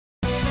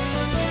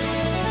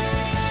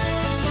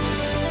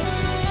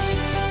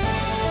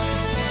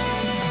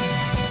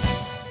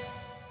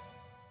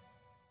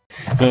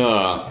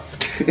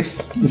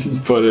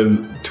Put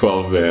in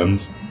 12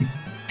 vans.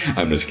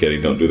 I'm just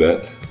kidding, don't do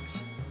that.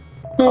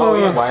 Oh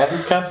yeah, why have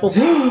this castle?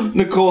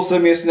 Nicole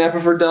sent me a snap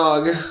of her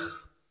dog.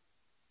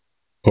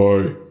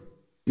 Hi.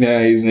 Yeah,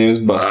 his name is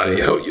Buster.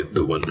 Hi, how you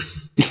doing?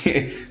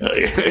 How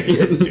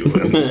you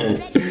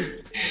doing?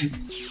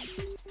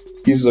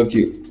 He's so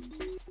cute.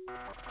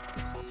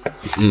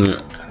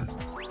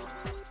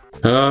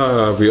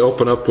 We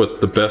open up with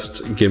the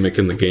best gimmick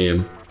in the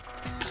game.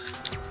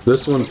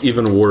 This one's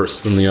even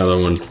worse than the other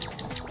one.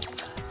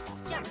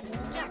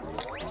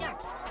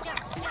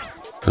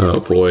 Oh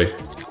boy.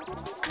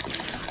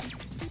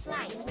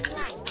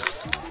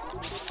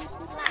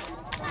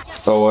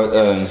 Oh, what?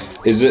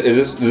 Is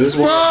this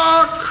one?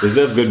 Fuck! Is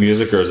that good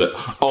music or is it?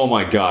 Oh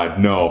my god,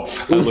 no!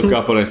 I look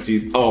up and I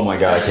see. Oh my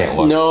god, I can't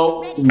look.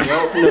 No,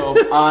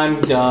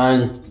 I'm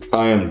done.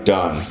 I am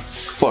done.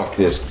 Fuck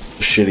this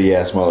shitty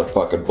ass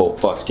motherfucking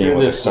bullfuck game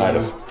with a side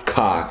of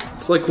cock.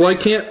 It's like, why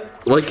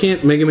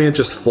can't Mega Man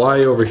just fly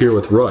over here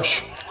with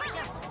Rush?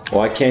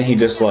 Why can't he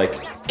just like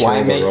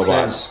kill the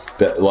robots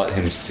that let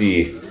him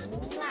see?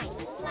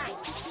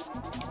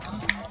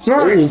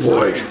 Oh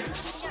boy!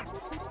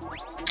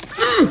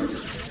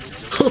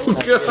 Oh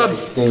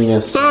god! Sing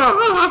this.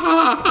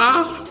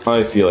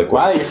 I feel like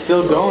Wow, you're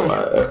still going.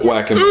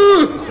 whacking.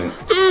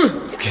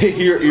 Okay,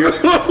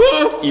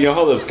 you know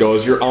how this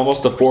goes. You're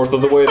almost a fourth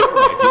of the way there,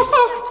 Mikey.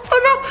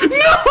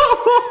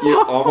 Oh no!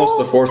 You're almost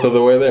a fourth of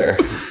the way there.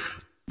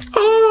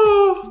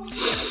 Oh.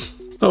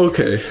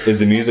 Okay. Is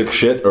the music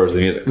shit or is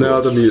the music cool?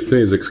 No, the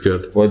music's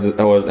good.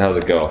 How's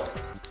it go?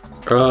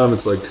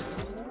 It's like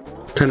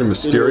kind of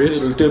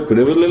mysterious. You have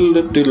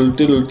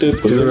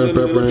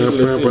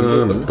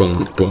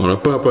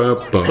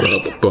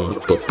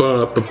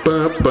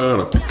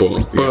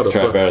to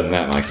try better than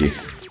that, Mikey.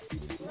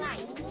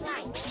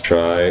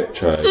 Try.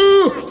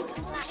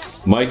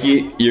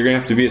 Mikey, you're gonna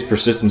have to be as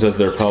persistent as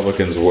the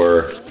Republicans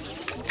were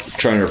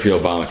trying to repeal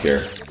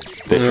Obamacare.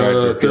 They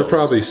tried. They'll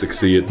probably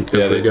succeed.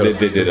 Yeah, they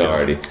did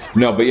already.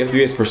 No, but you have to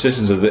be as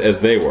persistent as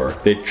they were.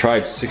 They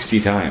tried 60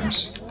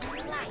 times.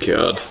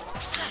 God.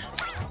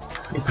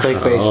 It's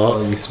like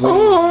baseball. You swing,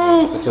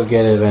 but you'll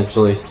get it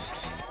eventually.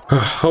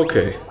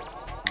 Okay.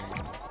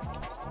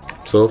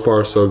 So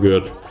far, so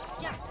good.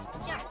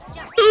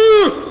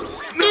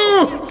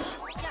 No!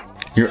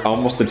 You're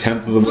almost a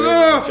tenth of the way to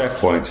the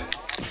checkpoint.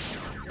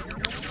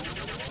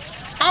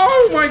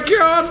 Oh my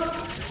god!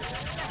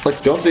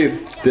 Like, don't they?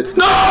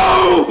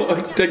 No!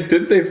 Like,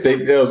 didn't they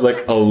think that was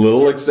like a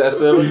little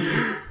excessive?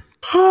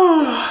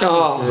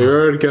 Oh. You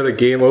already got a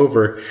game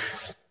over.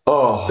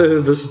 Oh,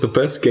 This is the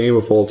best game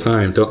of all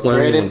time. Don't let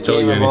anyone Greatest tell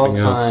game you of all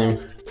anything else. time.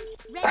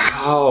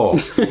 how?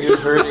 You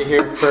heard it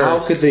here first. How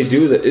could they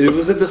do that?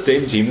 Was it the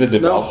same team that No,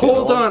 developed?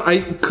 hold on. I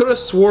could have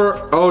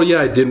swore. Oh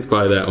yeah, I didn't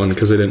buy that one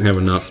because I didn't have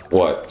enough.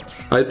 What?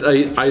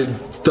 I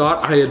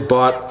thought I had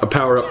bought a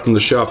power up from the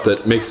shop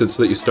that makes it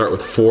so that you start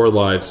with 4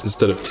 lives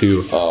instead of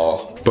 2.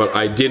 Oh, But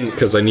I didn't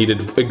because I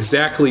needed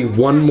exactly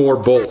 1 more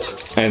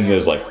bolt. and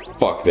there's like,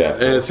 fuck that.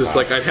 And it's just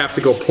like I'd have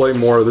to go play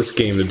more of this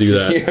game to do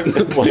that. You have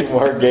to play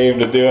more game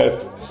to do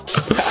it.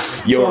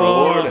 Your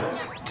reward.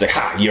 It's like,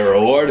 ha, your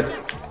reward.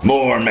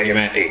 More Mega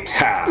Man 8.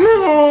 Ha.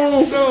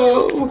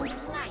 No.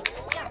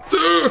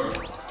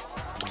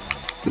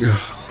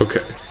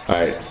 Okay.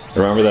 Alright,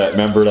 remember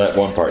that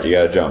one part. You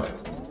gotta jump.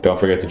 Don't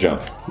forget to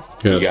jump.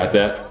 Yes. You got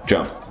that?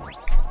 Jump.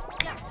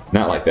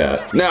 Not like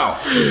that. Now!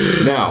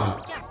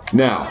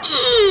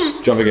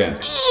 Jump again.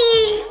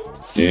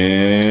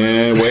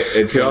 And wait,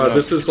 it's God, coming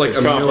this is like it's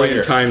a coming million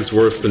here. times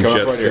worse than Come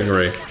Jet up right here.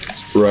 Stingray.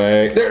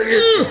 Right there it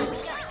is.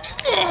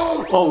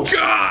 Oh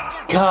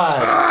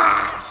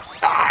God!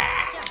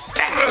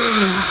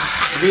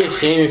 It'd be a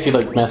shame if you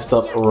like messed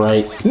up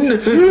right.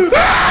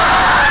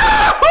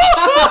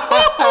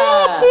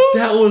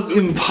 That was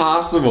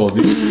impossible.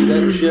 Did you see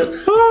that shit?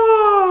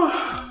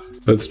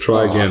 Let's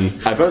try again.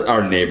 I bet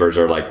our neighbors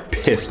are like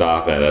pissed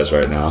off at us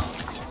right now.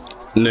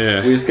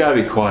 Nah. We just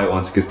gotta be quiet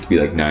once it gets to be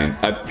like 9.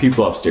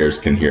 People upstairs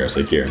can hear us,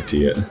 I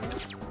guarantee it.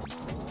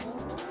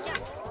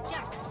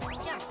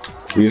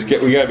 We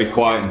gotta be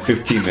quiet in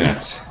 15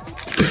 minutes.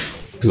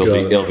 Cause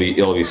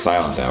it'll be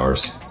silent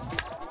hours.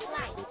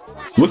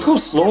 Look how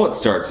slow it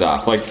starts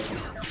off. Like,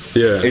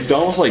 Yeah. it's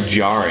almost like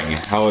jarring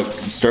how it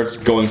starts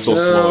going so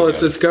slow. No,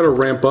 again. it's got to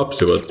ramp up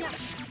to it.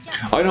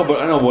 I know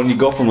when you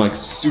go from like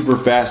super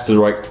fast to the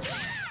right.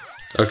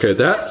 Okay,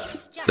 that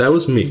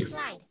was me.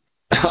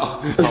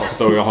 Oh,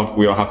 so we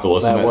don't have to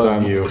listen That that was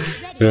time. you.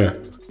 Yeah.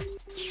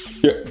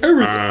 Yeah,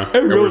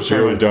 every other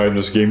time I died in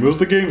this game, it was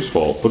the game's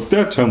fault, but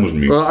that time was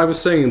me. Well, I was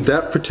saying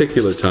that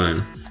particular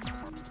time,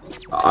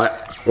 I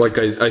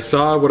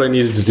saw what I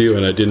needed to do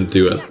and I didn't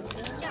do it.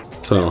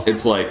 So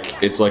It's like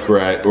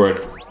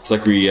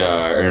we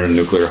are in a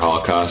nuclear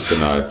holocaust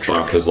and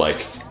Trump is like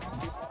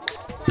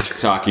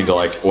talking to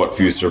like what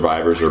few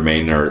survivors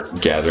remain are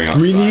gathering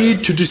outside. we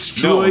need to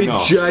destroy No.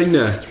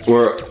 China.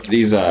 Where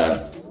these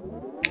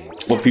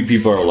what few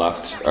people are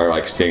left are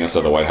like staying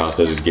outside the White House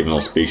as he's giving a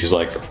little speech. He's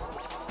like,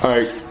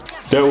 "Alright,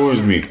 that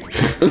was me.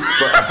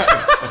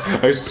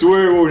 But I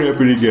swear it won't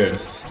happen again."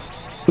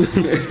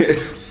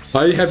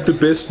 I have the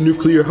best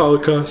nuclear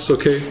holocaust,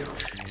 okay?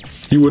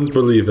 You wouldn't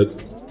believe it.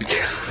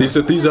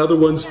 These other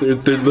ones,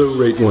 they're low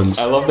rate ones.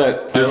 I love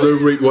that. They're low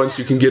rate ones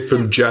you can get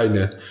from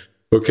China.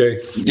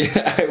 Okay.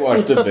 Yeah, I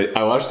watched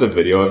a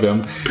video of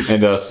him,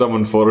 and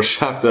someone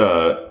photoshopped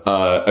a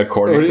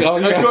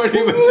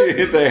accordion between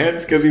his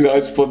hands because he's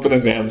always flipping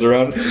his hands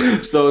around.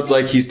 So it's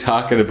like he's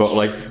talking about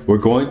like we're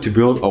going to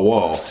build a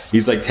wall.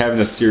 He's like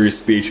having a serious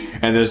speech,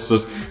 and there's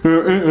just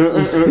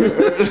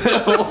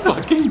the whole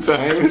fucking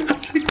time.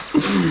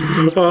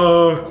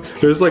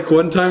 There's like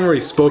one time where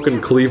he spoke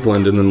in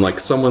Cleveland, and then like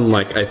someone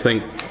like I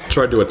think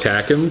tried to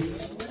attack him.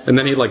 And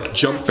then he like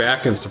jumped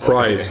back in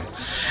surprise.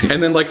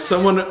 And then like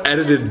someone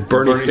edited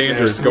Bernie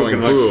Sanders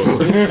going boo.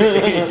 He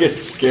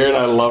gets scared.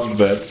 I loved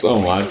that so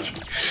much.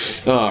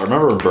 I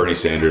remember when Bernie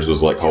Sanders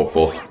was like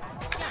hopeful.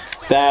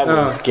 That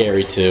was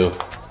scary too.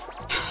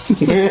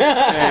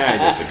 I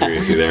disagree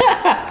with you there.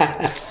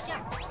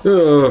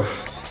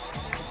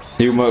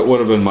 He would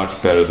have been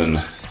much better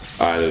than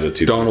either of the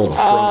two. Donald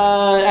Trump.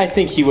 I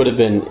think he would have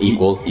been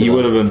equal to He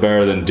would have been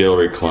better than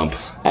Hillary Clump.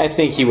 I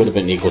think he would have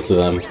been equal to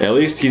them. At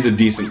least he's a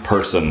decent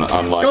person,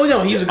 unlike... Oh,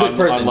 no, he's a good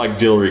person.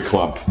 Unlike Hillary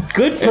Clump.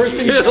 Good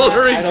person.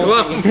 Hillary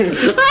Clump.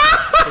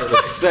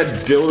 I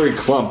said Hillary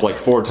Clump like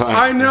 4 times.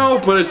 I know,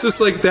 but it's just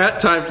like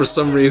that time for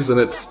some reason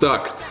it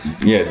stuck.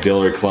 Yeah,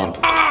 Hillary Clump.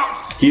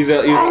 He's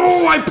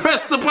Oh, I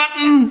pressed the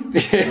button!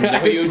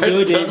 No, you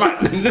didn't.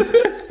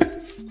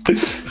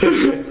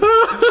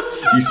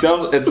 You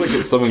sound... It's like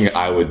it's something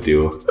I would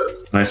do.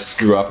 When I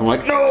screw up, I'm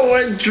like, no,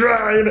 I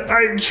tried.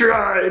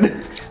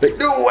 Like,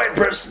 no, I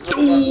pressed...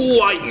 Oh,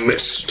 I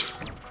missed.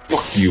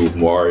 Fuck you,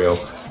 Mario.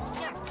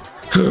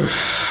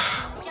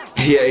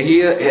 Yeah,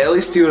 at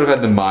least he would have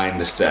had the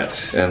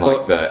mindset and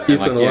like that. And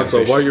Ethan like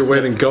Alonso, while you're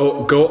waiting,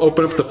 go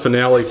open up the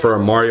finale for our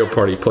Mario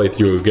Party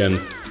playthrough again.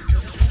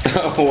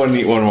 when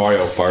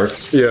Mario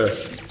farts. Yeah.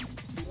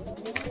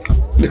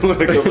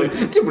 When it goes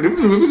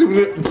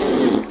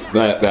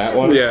like that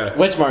one. Yeah.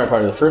 Which Mario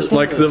Party? The first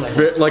one?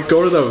 Like like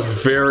go to the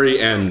very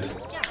end.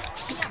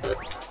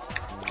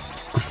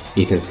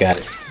 Ethan's got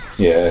it.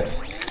 Yeah.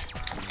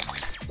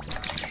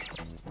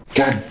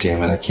 God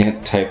damn it! I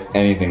can't type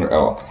anything.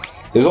 Oh,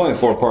 there's only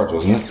 4 parts,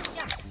 wasn't it?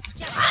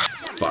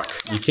 Fuck.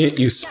 You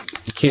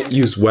can't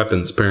use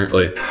weapons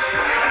apparently.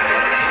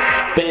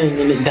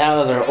 Ben, that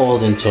was our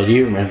old intro. Do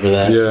you remember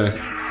that? Yeah.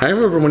 I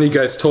remember when you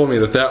guys told me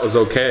that was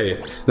okay.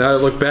 Now I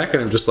look back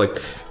and I'm just like,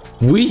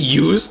 we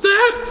used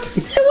that?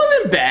 It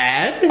wasn't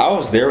bad. I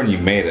was there when you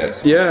made it.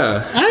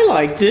 Yeah. I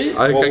liked it.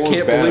 I What was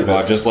can't bad believe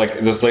about it. Just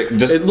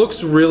It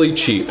looks really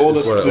cheap. Well,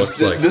 is what it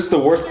looks like. the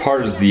worst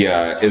part is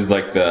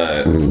like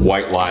the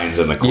white lines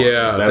in the corners.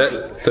 Yeah,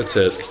 that's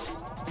it.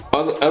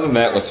 Other than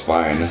that, looks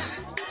fine.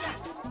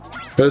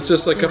 But it's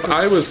just like if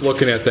I was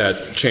looking at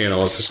that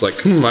channel, it's just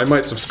like, I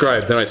might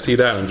subscribe. Then I see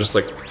that, I'm just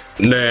like,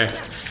 nah.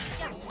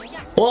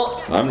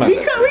 Well, I'm not we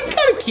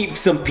gotta keep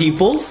some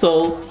people,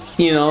 so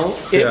you know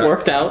it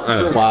worked out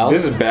for a while.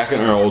 This is back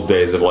in our old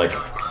days of like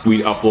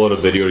we'd upload a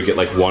video to get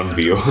like 1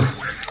 view.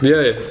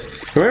 Yeah.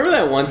 Remember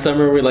that one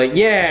summer we're like,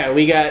 yeah,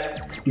 we got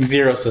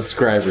 0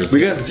 subscribers.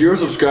 We got 0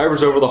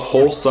 subscribers over the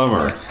whole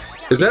summer.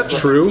 Is that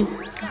true?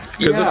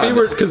 Because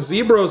because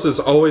Zebros has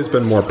always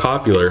been more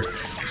popular,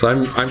 so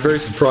I'm very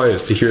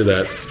surprised to hear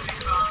that.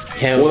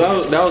 Yeah,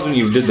 Well, that was when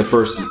you did the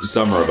first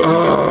summer of it.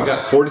 We got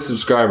 40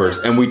 subscribers,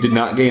 and we did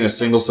not gain a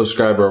single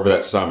subscriber over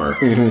that summer.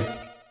 Mm-hmm.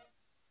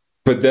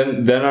 But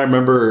then I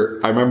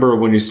remember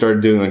when you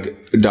started doing like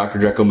Dr.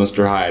 Jekyll,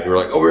 Mr. Hyde. We were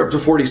like, oh, we're up to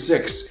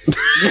 46.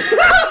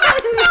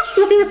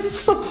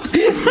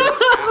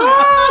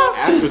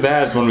 After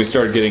that is when we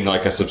started getting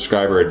like a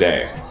subscriber a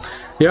day.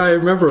 Yeah, I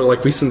remember,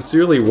 like, we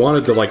sincerely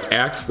wanted to, like,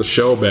 axe the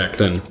show back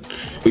then.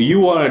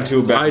 You wanted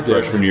to back I in did.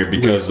 freshman year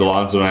because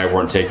Alonzo and I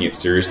weren't taking it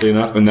seriously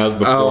enough, and that was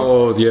before.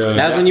 Oh, yeah.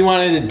 that's when you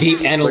wanted the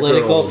deep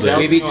analytical. Like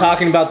We'd be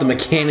talking about the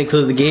mechanics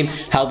of the game,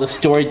 how the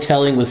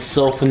storytelling was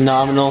so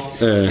phenomenal,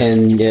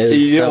 and You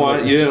didn't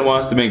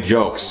want us to make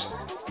jokes.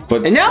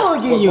 But And now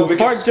look at you,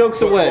 fart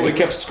jokes away. We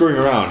kept screwing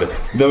around.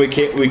 Then we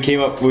came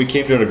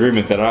to an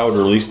agreement that I would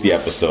release the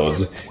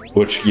episodes,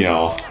 which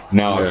now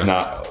it's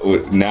not.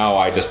 Now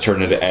I just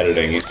turn into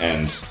editing,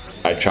 and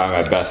I try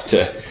my best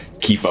to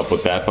keep up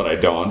with that, but I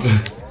don't.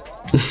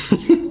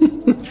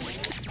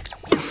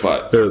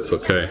 But It's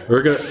okay.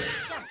 We're gonna...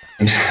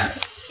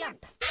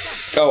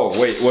 oh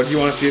wait, what do you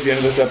want to see at the end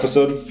of this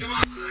episode?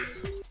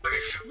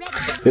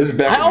 This is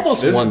back. I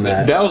almost won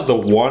that. That was the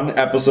one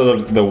episode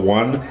of the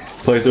one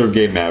playthrough of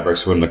Game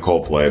Mavericks when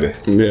Nicole played.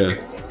 Yeah,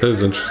 that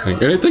was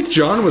interesting. And I think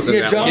John was in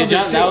that John one. was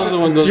John, that was the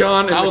one.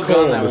 John and I was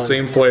Nicole on in that the one.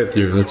 same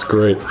playthrough. That's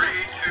great. 3,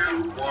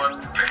 2,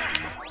 1.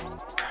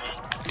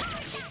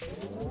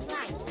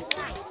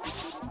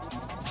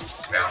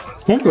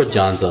 I wonder what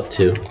John's up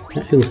to.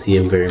 I don't see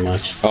him very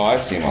much. Oh, I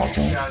see him all the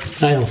time.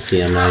 I don't see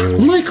him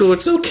anymore. Michael,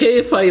 it's okay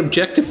if I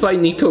objectify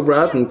Nico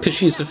Robin because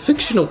she's a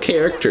fictional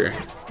character.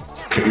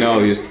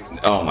 No,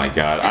 oh my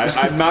god.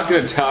 I'm not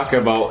going to talk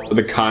about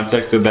the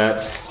context of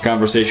that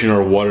conversation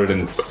or what it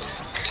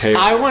entails.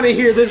 I want to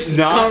hear this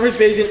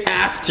conversation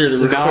after the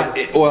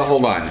recording. Well,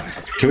 hold on.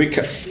 Can we...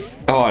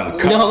 on.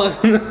 No,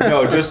 listen.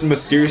 No, just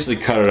mysteriously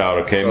cut it out,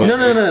 okay? No.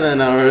 No.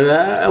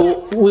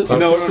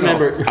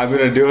 I'm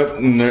gonna do it,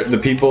 and the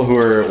people who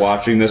are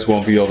watching this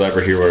won't be able to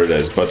ever hear what it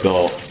is, but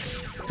they'll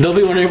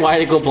be wondering why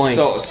it go blank.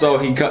 So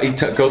he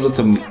goes up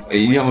to,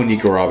 you know who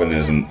Nico Robin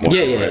is, and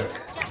yeah. Right?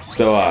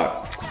 So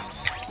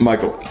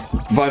Michael,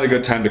 find a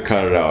good time to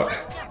cut it out.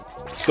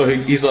 So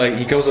he's like,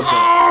 he goes up to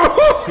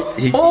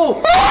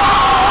Oh!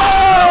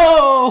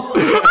 I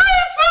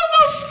was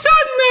almost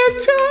done that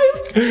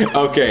time.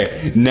 Okay,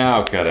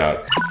 now cut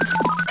out.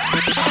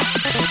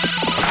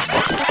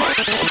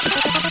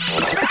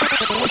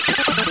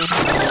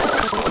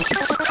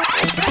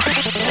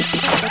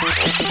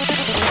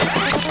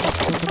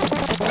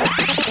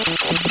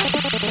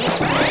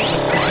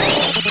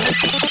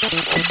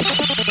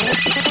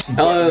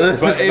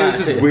 But it was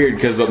just weird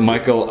because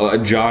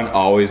John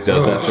always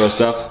does that sort of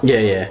stuff.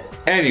 Yeah.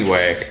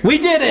 Anyway, we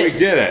did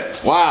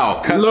it.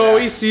 Wow. Lo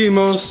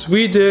hicimos.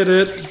 We did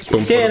it.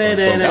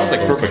 That was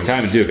like perfect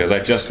time to do because I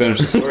just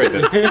finished a story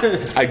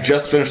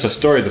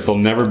that they'll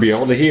never be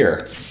able to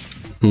hear.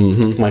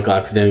 Michael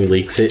accidentally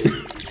leaks it.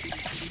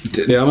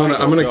 Yeah,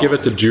 I'm gonna give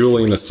it to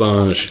Julian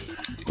Assange.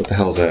 What the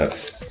hell's that?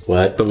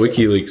 What? The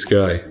WikiLeaks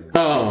guy.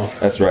 Oh,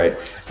 that's right.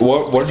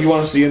 What do you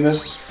want to see in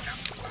this?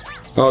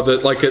 Oh,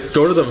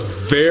 go to the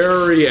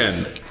very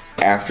end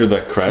after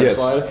the credits.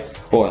 Yes.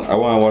 Hold on, I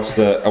want to watch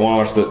the. I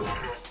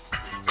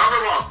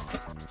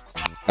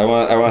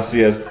want to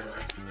see us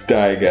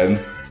die again.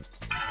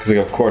 Because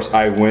of course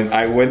I win.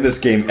 I win this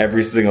game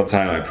every single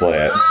time I play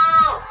it.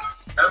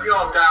 Have you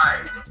all died?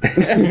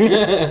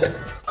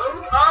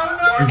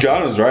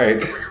 John was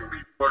right.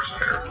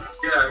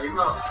 Yeah, you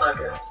must suck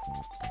it. No!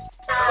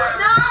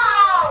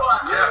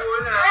 Yes.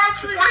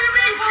 Actually, What do you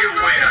mean you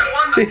win? I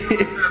won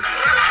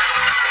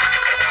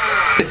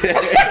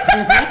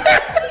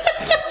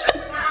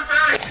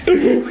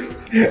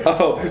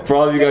Oh, for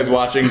all of you guys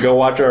watching, go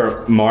watch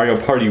our Mario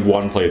Party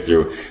 1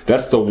 playthrough.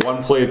 That's the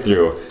one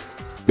playthrough.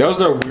 That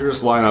was our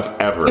weirdest lineup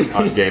ever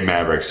on Game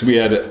Mavericks. We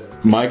had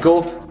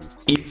Michael,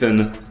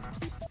 Ethan,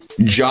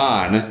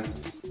 John.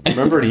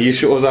 Remember he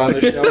was on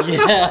the show?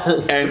 Yeah.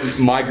 And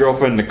my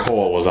girlfriend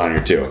Nicole was on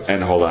here too.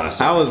 And hold on a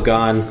second. I was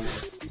gone.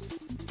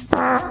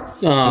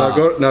 Now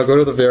go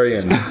to the very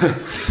end.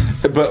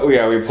 But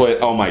yeah, we played.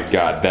 Oh my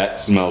god, that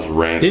smells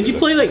rancid. Didn't you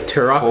play like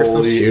Turok or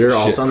some shooter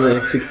also on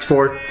the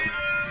 64?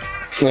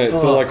 Wait,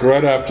 so like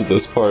right after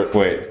this part.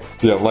 Wait.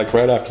 Yeah, like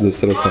right after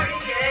this it'll come.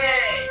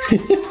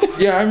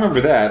 Yeah, I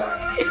remember that.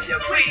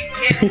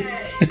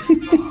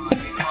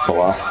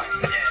 Wow.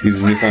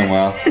 Uses Newfound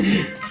Wow.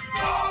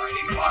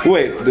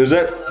 Wait, there's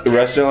that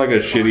restaurant like a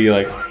shitty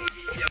like.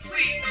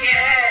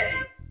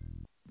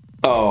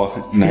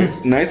 Oh,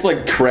 nice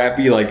like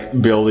crappy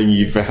like building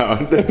you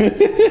found.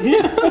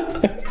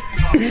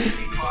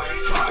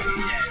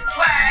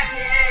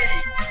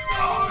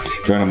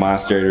 Join a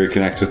monastery to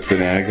reconnect with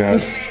banana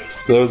gods.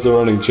 That was the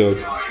running joke.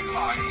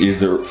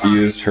 Used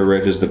her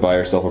riches to buy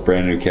herself a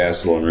brand new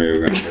castle in Rio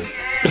Grande,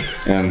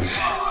 and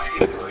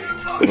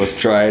was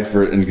tried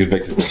and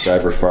convicted for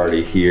cyber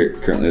farty. Here,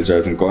 currently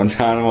resides in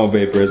Guantanamo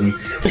Bay Prison.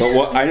 But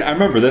what I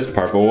remember this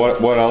part. But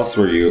what else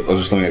were you? Was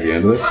there something at the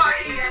end of this?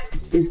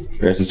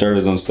 Harrison started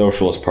his own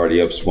socialist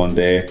party ups one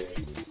day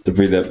to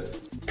free the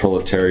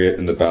proletariat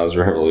in the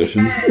Bowser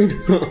Revolution.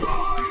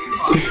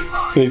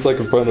 He's like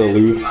in front of the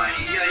Louvre.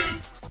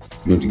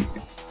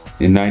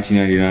 In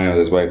 1999, with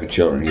his wife and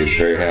children, he was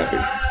very happy.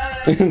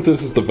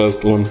 This is the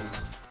best one.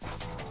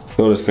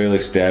 Though he was fatally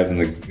stabbed in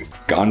the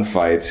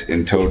gunfight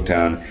in Toad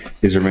Town,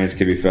 his remains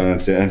can be found in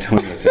San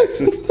Antonio,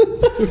 Texas.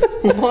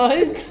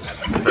 What?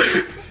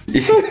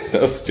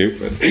 So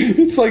stupid.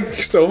 It's like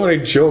so many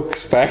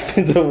jokes packed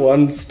into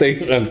one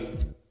statement.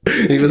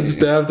 He was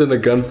stabbed in a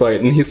gunfight,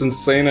 and he's in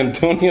San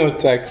Antonio,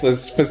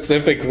 Texas,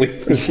 specifically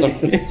for some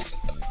reason.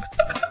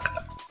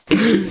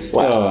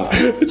 Wow.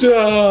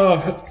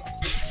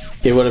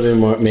 It would have been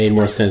made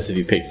more sense if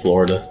you picked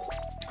Florida.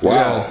 Wow.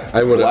 Yeah,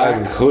 I would.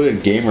 Black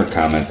Hooded Gamer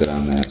commented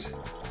on that.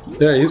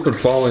 Yeah, he's been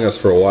following us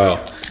for a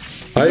while.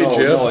 Hi,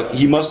 Jim. No,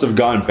 he must have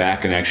gone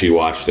back and actually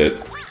watched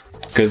it.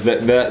 Because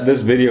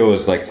this video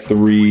is like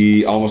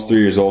almost 3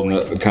 years old, and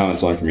the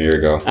comment's only from a year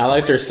ago. I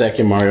liked their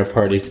second Mario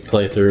Party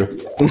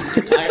playthrough.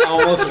 I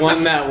almost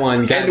won that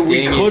one. God and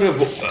we could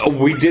have.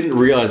 We didn't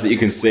realize that you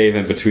can save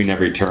in between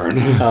every turn.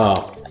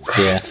 Oh,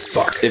 yeah.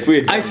 Fuck. If we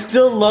had, I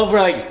still love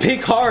where like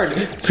pick hard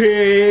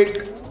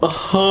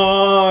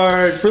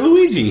for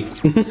Luigi.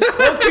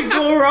 What could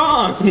go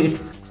wrong?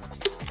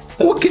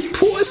 What could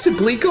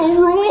possibly go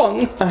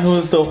wrong? That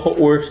was the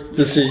worst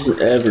decision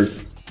ever.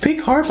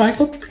 Pick hard,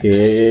 Michael.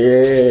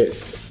 Pick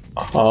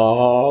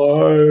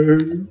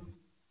hard.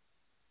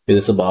 Is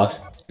this a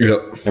boss?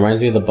 Yep. It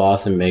reminds me of the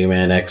boss in Mega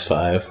Man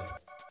X5.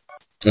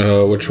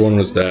 Which one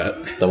was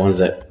that? The ones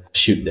that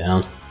shoot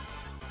down.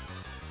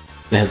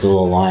 They have the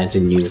little lines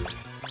in you.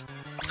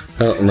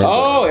 I don't remember.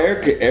 Oh,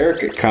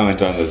 Eric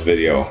commented on this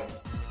video.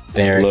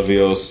 Eric.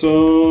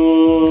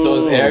 Levioso. So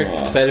is Eric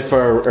excited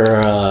for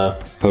our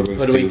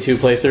Hoodwink 2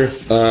 playthrough?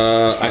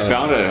 I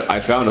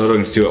found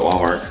Hoodwink 2 at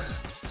Walmart.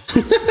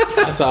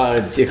 I saw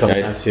it a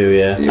couple times too.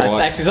 Yeah,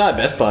 I actually saw it at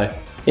Best Buy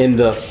in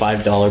the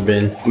 $5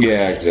 bin.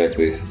 Yeah,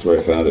 exactly. That's where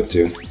I found it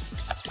too.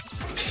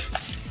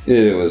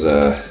 It was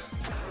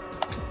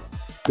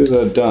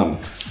dumb.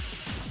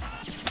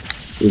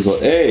 It was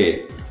like,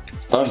 hey,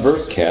 on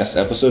Versecast,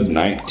 episode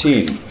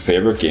 19,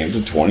 favorite games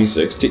of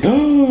 2016.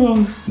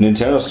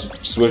 Nintendo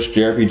Switch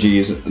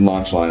JRPGs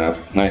launch lineup.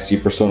 And I see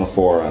Persona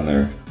 4 on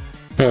there.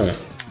 Huh.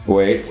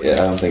 Wait, I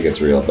don't think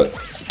it's real, but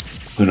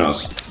who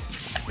knows?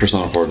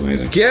 Persona 4 is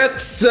amazing. Get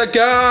the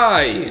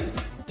guy!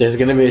 There's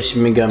gonna be a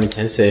Shin Megami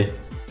Tensei.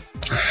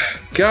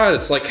 God,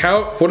 it's like,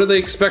 what do they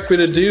expect me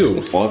to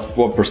do? Well, that's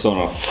what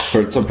Persona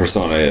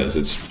is.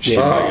 It's Shin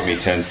Megami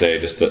Tensei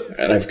just to...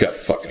 And I've got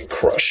fucking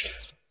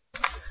crushed.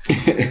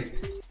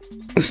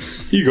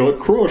 You got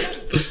crushed.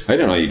 I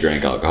didn't know you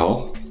drank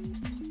alcohol.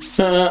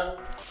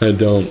 I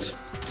don't.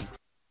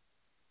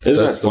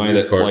 Isn't that funny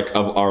that, like,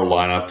 of our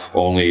lineup,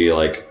 only,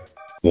 like,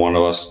 one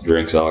of us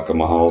drinks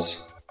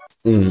alcohols?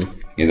 And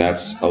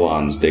that's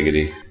Alon's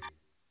diggity.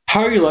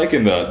 How are you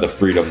liking the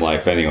freedom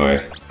life,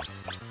 anyway?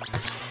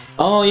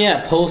 Oh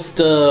yeah, post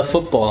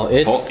football.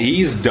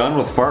 He's done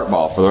with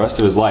fartball for the rest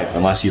of his life,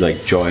 unless he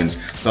like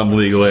joins some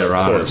league later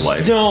on in his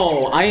life.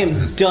 No, I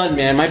am done,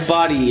 man. My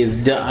body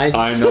is done.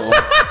 I know.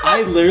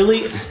 I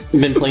literally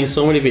been playing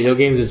so many video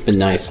games. It's been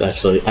nice,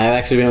 actually. I've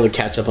actually been able to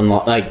catch up on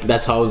like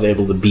that's how I was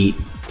able to beat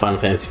Final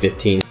Fantasy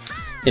 15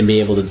 and be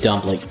able to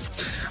dump like.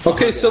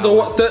 Okay, so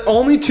the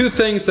only two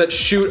things that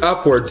shoot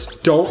upwards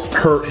don't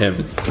hurt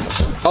him.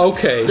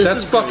 Okay,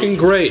 that's fucking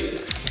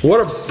great. What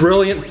a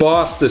brilliant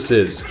boss this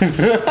is.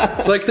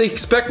 It's like they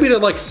expect me to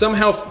like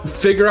somehow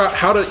figure out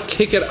how to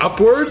kick it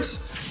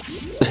upwards?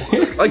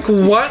 Like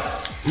what?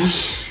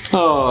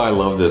 Oh, I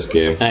love this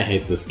game. I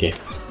hate this game.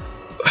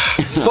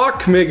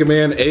 Fuck Mega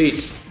Man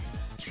 8.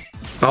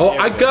 Oh,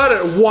 I got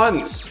it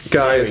once,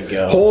 guys.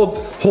 There we go.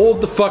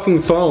 Hold the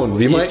fucking phone.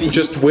 We might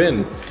just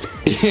win.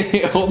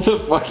 Hold the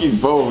fucking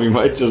phone, we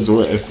might just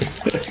win.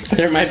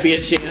 There might be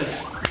a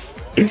chance.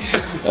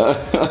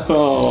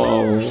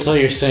 Oh. So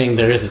you're saying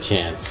there is a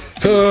chance?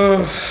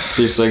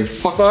 So you're saying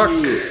fuck.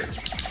 Ooh,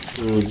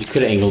 you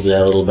could have angled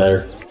that a little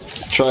better.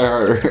 Try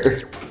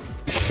harder.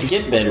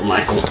 Get better,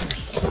 Michael.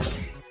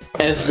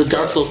 As the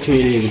Dark Souls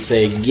community would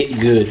say, get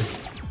good.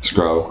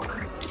 Scrub.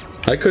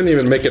 I couldn't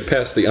even make it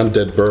past the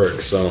Undead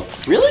Berg, so...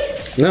 Really?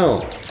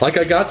 No. Like,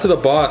 I got to the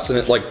boss and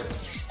it, like,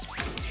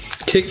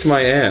 kicked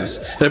my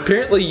ass. And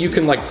apparently you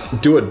can, like,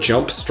 do a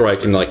jump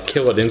strike and, like,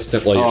 kill it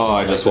instantly or something.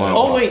 I just want to...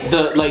 Oh, wait,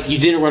 you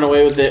didn't run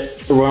away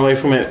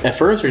from it at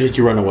first, or did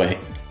you run away?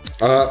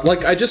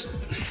 Like, I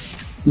just...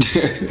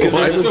 Because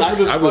there's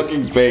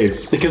fucking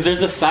face. Because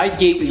there's a side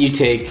gate that you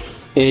take,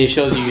 and it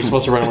shows you you're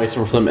supposed to run away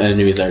from some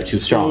enemies that are too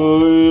strong.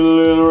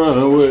 Run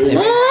away.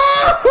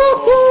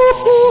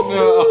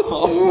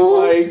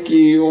 No,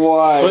 Mikey,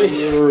 why?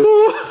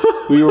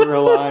 We were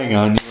relying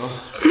on you.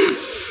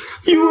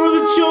 You were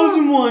the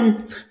chosen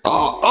one.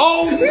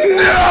 Oh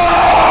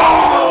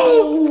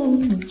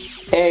no!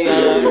 Hey,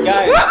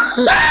 guys.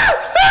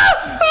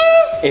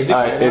 Is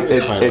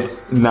it?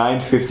 It's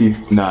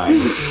 9:59.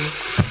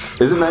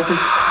 Is it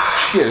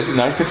 9:50? Shit, is it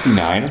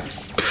 9:59?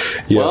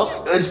 Yes. Well,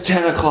 It's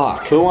 10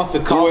 o'clock. who wants to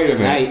call Wait it a a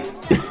minute.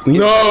 night?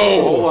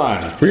 No! Hold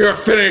on. We are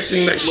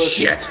finishing the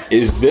shit!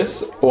 Is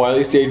this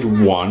Wily Stage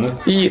 1?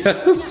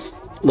 Yes!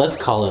 Let's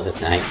call it a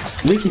night.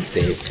 We can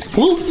save.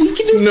 Well, we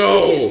can do it.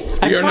 No!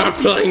 I You're not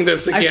promise you- playing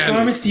this I again!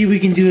 promise you we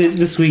can do it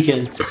this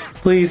weekend.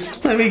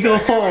 Please, let me go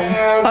home.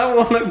 I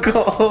want to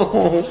go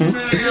home.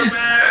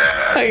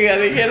 I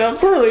gotta get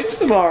up early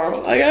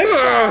tomorrow.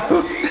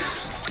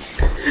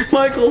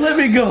 Michael, let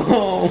me go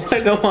home. I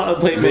don't want to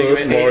play Mega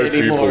Let Man my 8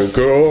 anymore.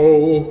 people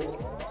go.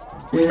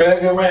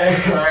 Mega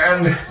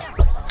Man.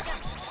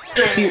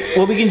 See,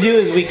 what we can do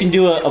is we can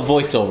do a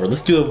voiceover.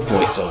 Let's do a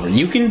voiceover.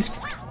 You can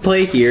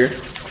play here.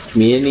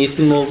 Me and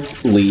Ethan will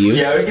leave.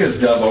 Yeah, we can just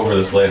dub over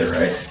this later,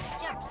 right?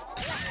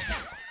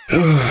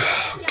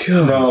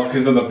 God. No,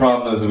 because then the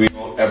problem is we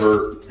won't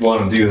ever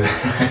want to do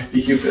that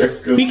either.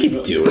 We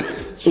can do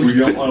it. We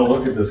don't want to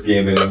look at this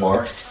game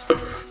anymore.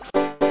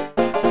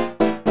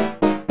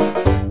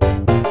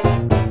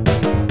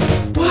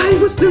 Why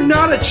was there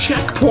not a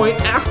checkpoint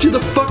after the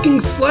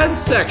fucking sled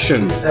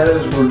section? That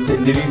is.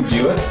 Did you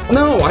do it?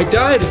 No, I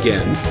died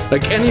again.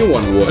 Like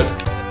anyone would.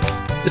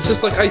 It's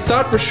just like, I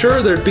thought for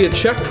sure there'd be a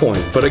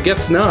checkpoint, but I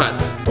guess not.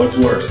 What's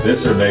worse,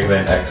 this or Mega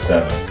Man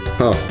X7?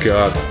 Oh,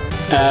 God.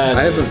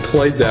 I haven't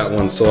played that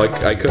one, so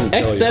I couldn't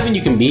tell you. X7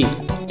 you can beat.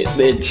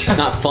 It's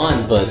not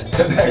fun, but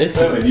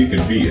X7 you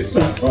can beat, it's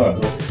not fun.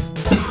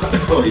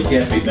 Oh, you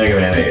can't beat Mega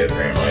Man 8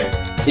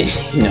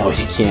 apparently. no,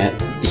 you can't.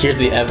 Here's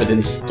the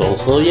evidence.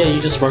 So yeah,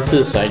 you just run to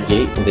the side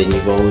gate, and then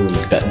you go and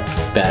you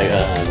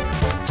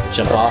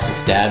jump off and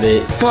stab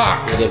it.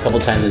 Fuck! Hit it a couple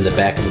times in the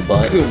back of the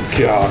butt. Good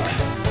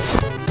God.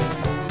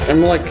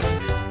 I'm like,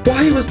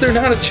 why was there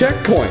not a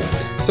checkpoint?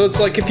 So it's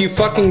like if you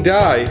fucking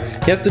die,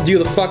 you have to do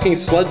the fucking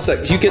sled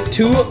section. You get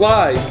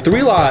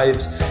 3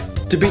 lives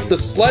to beat the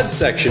sled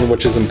section,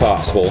 which is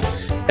impossible,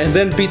 and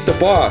then beat the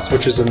boss,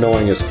 which is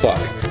annoying as fuck.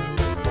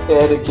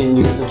 Anakin,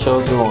 you're the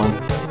chosen one.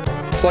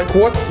 It's like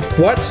what?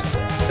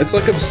 It's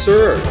like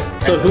absurd.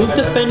 So who's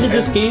defended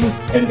this game?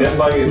 And then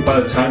by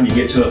the time you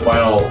get to the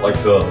final,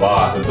 like the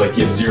boss, it's like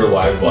you have 0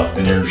 lives left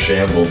and you're in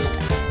shambles.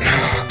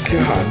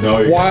 God,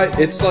 No, why?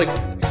 It's like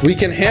we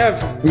can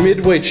have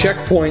midway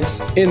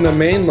checkpoints in the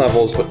main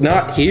levels, but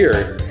not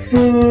here.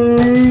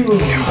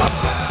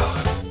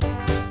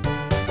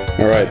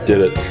 All right,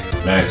 did it.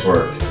 Nice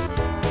work.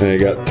 And you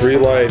got 3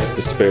 lives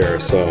to spare,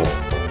 so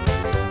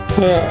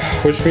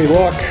wish me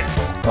luck.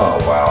 Oh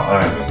wow,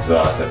 I'm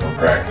exhausted from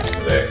practice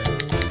today.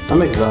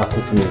 I'm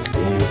exhausted from this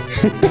game.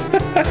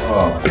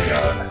 Oh my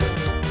god.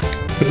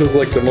 This is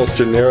like the most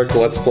generic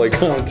Let's Play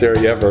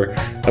commentary ever.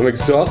 I'm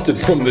exhausted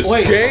from this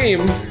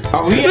game.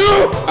 Are we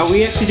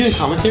actually doing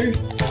commentary?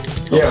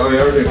 Yeah,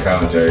 we're doing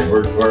commentary.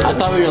 I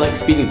thought we were like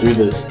speeding through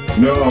this.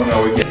 No,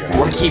 we can't.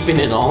 We're keeping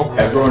it all.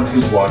 Everyone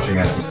who's watching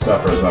has to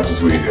suffer as much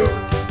as we do.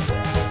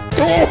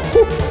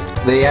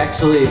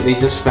 They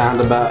just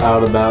found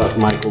out about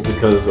Michael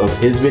because of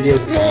his video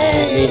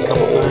a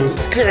couple times.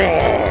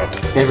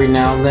 God. Every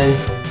now and then.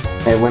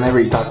 And whenever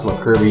he talks about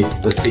Kirby,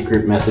 it's the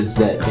secret message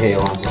that, hey,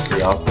 Alonzo's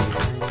pretty awesome.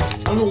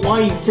 I don't know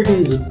why you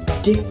freaking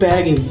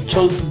dickbag and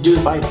chose to do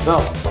it by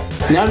himself.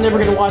 Now I'm never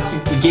gonna watch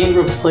the Game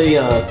Groups play,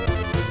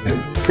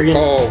 freaking...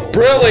 Oh,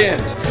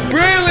 brilliant!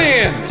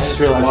 Brilliant! I just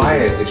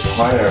realized... It's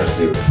quiet,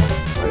 dude.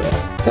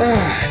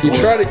 You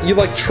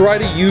try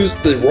to use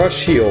the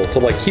rush heal to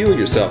like heal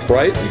yourself,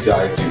 right? You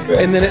died too fast.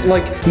 And then it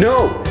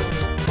no!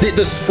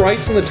 The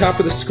sprites on the top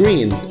of the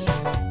screen.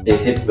 It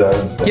hits them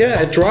instead.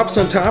 Yeah, it drops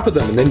on top of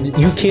them, and then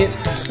you can't.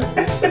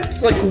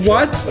 It's like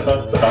what?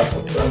 On top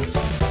of them.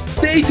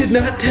 They did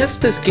not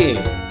test this game.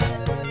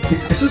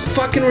 This is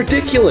fucking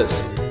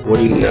ridiculous. What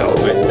do you know?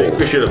 I think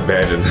we should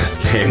abandon this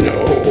game.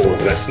 No,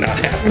 that's not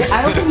happening.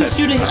 I don't think we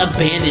shouldn't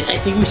abandon it. I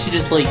think we should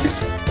just like...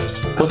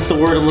 What's the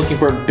word I'm looking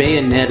for?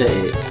 Bayonetta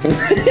it.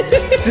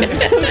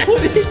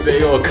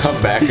 Say will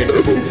come back and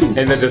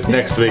then just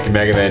next week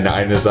Mega Man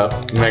 9 is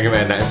up. Mega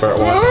Man 9 Part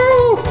 1.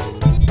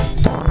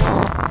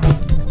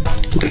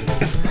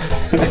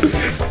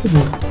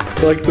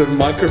 Like the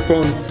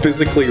microphone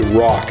physically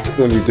rocked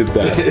when you did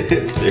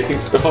that.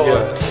 Seriously? Oh,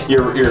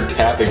 yeah. Your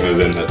tapping was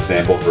in that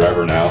sample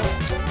forever now.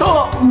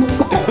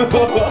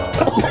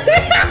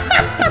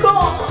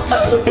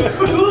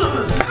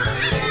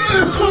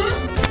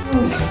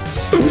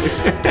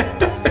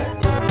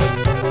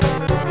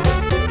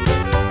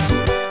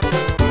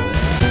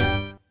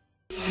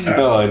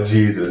 Oh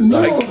Jesus!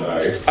 I'm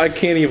sorry. I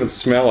can't even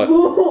smell it.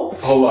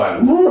 Hold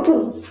on.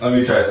 Let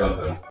me try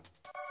something.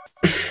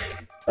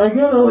 I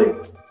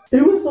gotta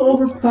it was so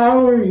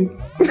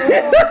overpowering.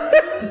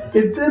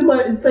 It's in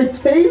I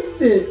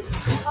taste it.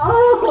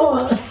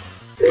 Oh.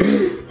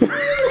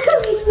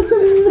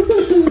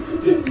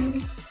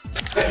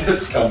 I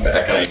just come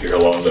back and I hear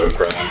Alonzo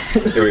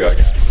crying. Here we go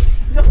again.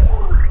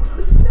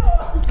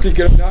 You're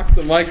gonna knock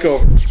the mic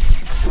over. I'm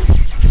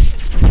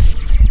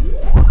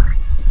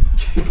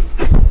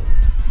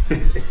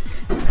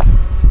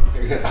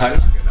just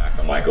gonna knock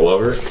the Michael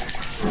over.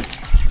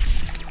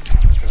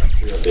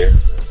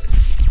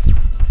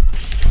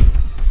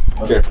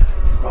 Okay.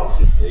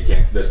 You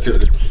can't.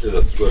 There's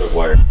a split of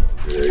wire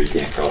there. You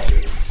can't cross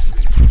it.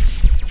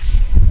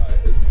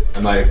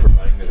 Am I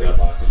providing with enough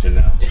oxygen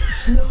now?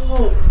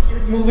 No, you're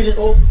moving it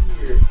over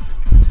here.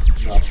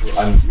 No,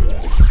 I'm.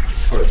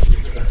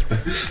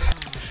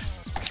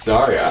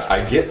 Sorry,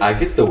 I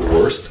get the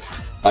worst.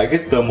 I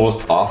get the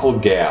most awful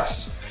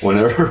gas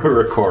whenever we're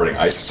recording.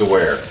 I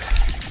swear.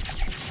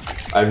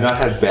 I've not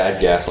had bad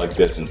gas like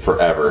this in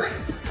forever.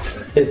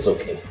 It's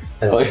okay.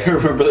 Like, I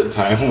remember the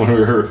time when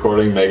we were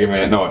recording Mega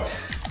Man. No,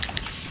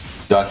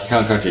 Donkey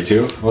Kong Country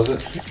 2, was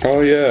it?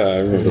 Oh yeah, I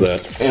remember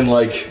that. And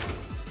like,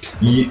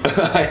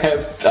 I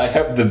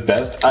have the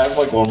best. I have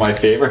like one of my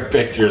favorite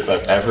pictures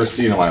I've ever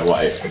seen in my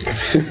life.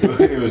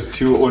 when it was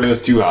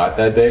too hot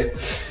that day.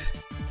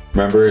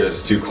 Remember, it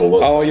was too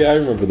cold. Oh yeah, I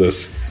remember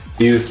this.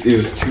 It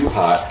was too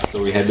hot,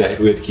 so we had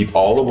to keep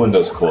all the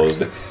windows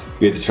closed.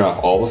 We had to turn off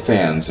all the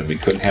fans, and we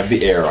couldn't have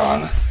the air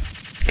on.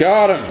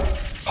 Got him.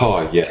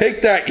 Oh yeah.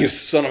 Take that, you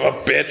son of a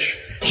bitch.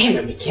 Damn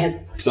it, we can't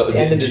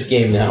end this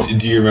game now.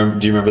 Do you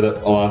remember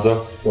that,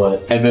 Alonzo?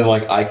 What? And then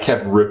like I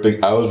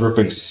was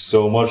ripping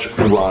so much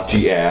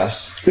raunchy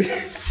ass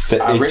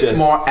that I ripped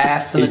more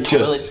ass in the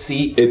toilet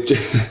seat. It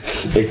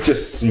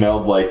just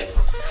smelled like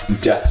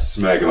death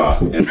smegma.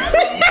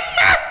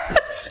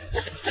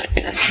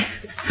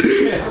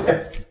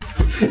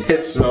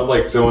 It smelled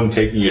like someone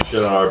taking a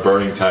shit on our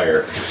burning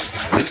tire.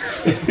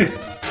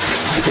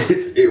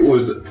 It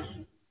was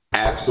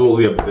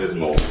absolutely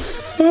abysmal.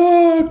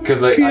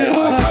 Because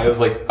I was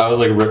like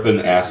ripping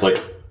ass like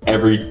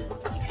every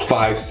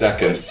 5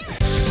 seconds,